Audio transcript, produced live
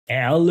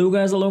Hello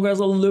guys,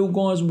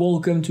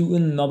 welcome to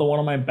another one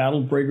of my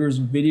Battle Breakers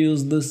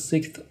videos, the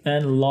 6th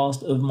and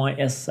last of my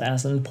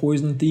assassin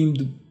poison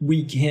themed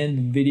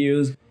weekend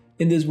videos.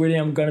 In this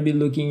video I'm gonna be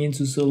looking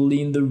into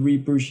Selene the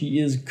Reaper. She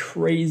is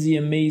crazy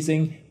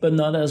amazing, but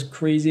not as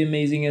crazy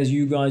amazing as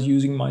you guys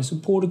using my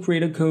supporter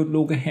creator code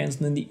Loka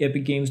Hansen in the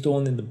Epic Game Store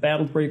and in the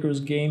Battle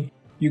Breakers game.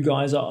 You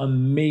guys are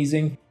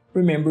amazing.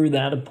 Remember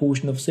that a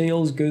portion of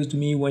sales goes to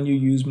me when you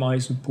use my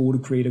supporter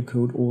creator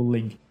code or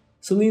link.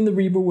 Selene the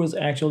Reaper was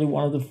actually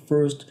one of the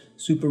first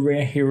super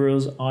rare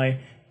heroes I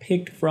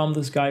picked from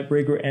the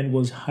skybreaker and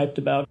was hyped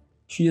about.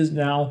 She is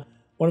now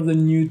one of the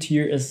new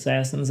tier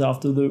assassins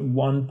after the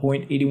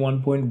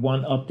 1.81.1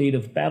 update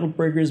of Battle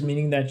Breakers,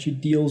 meaning that she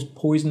deals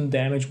poison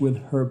damage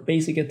with her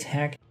basic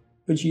attack,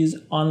 but she is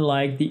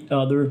unlike the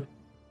other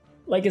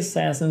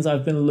assassins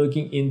I've been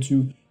looking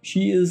into.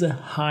 She is a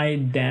high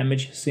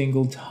damage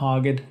single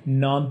target,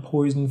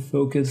 non-poison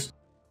focused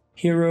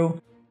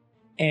hero,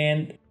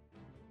 and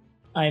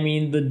I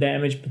mean, the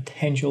damage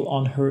potential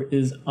on her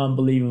is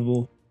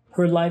unbelievable.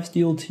 Her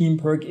lifesteal team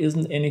perk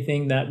isn't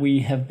anything that we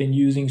have been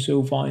using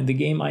so far in the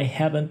game. I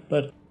haven't,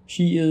 but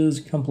she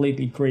is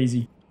completely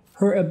crazy.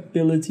 Her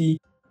ability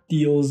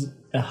deals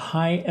a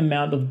high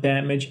amount of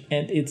damage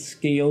and it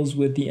scales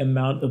with the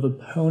amount of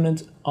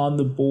opponents on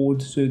the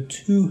board. So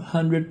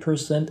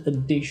 200%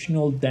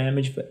 additional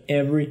damage for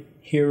every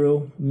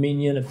hero,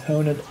 minion,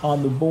 opponent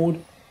on the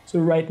board. So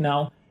right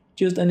now,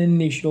 just an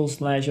initial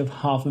slash of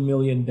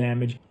 500,000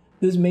 damage.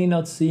 This may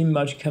not seem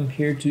much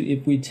compared to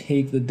if we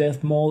take the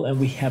Death Maul and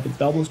we have a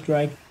double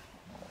strike,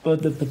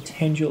 but the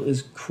potential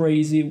is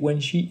crazy.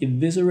 When she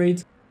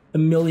eviscerates,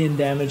 1,000,000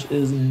 damage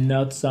is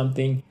not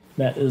something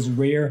that is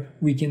rare.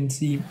 We can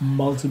see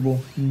multiple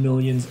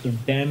millions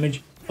of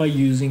damage by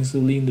using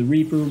Selene the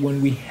Reaper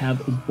when we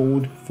have a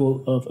board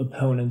full of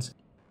opponents.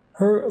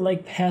 Her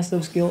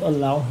passive skill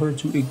allow her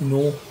to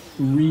ignore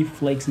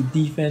reflex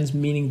defense,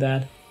 meaning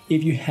that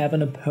if you have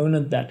an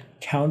opponent that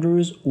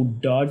counters or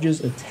dodges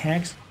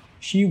attacks,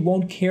 she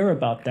won't care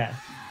about that.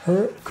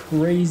 Her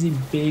crazy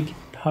big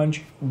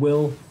punch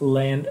will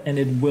land and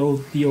it will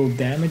deal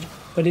damage,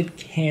 but it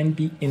can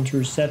be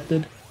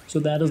intercepted.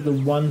 So that is the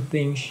one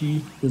thing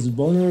she is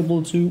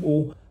vulnerable to,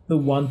 or the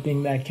one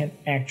thing that can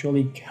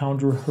actually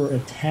counter her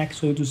attack,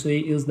 so to say,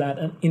 is that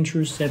an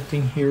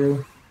intercepting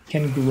hero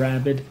can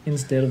grab it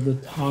instead of the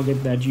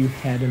target that you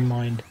had in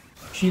mind.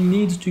 She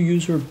needs to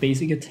use her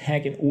basic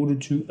attack in order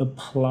to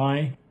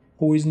apply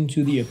poison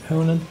to the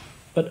opponent,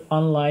 but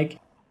unlike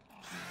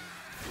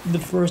the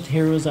first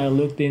heroes I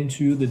looked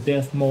into, the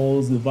Death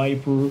Mauls, the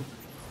Viper,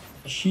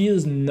 she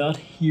is not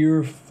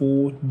here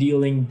for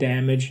dealing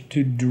damage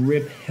to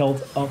drip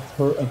health of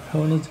her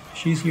opponents.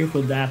 She's here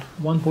for that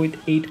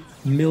 1.8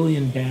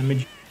 million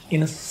damage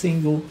in a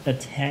single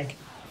attack.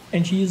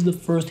 And she is the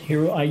first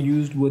hero I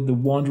used with the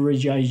Wanderer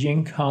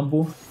Jiajing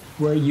combo,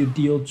 where you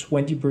deal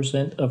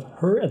 20% of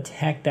her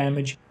attack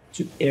damage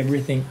to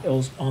everything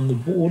else on the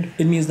board.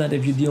 It means that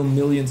if you deal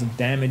millions of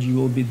damage, you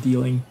will be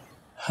dealing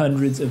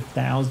hundreds of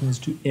thousands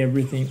to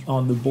everything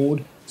on the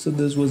board. So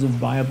this was a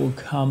viable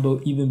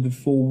combo even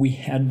before we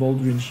had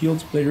Voltron Shield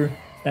Splitter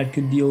that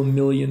could deal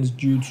millions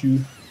due to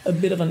a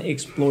bit of an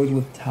exploit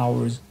with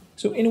towers.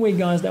 So anyway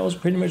guys, that was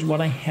pretty much what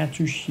I had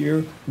to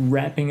share,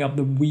 wrapping up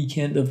the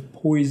weekend of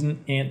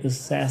poison and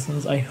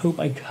assassins. I hope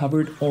I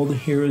covered all the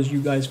heroes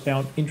you guys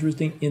found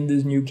interesting in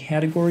this new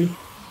category,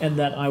 and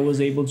that I was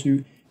able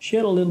to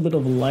shed a little bit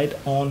of light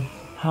on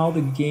how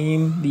the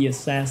game, the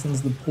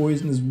assassins, the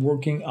poison is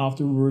working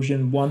after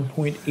version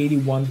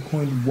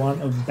 1.81.1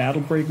 of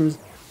Battle Breakers.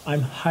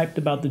 I'm hyped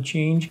about the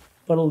change,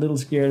 but a little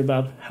scared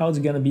about how it's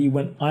gonna be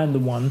when I'm the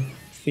one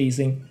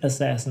facing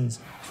assassins.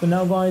 For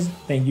now guys,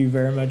 thank you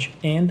very much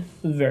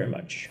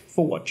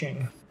for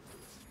watching.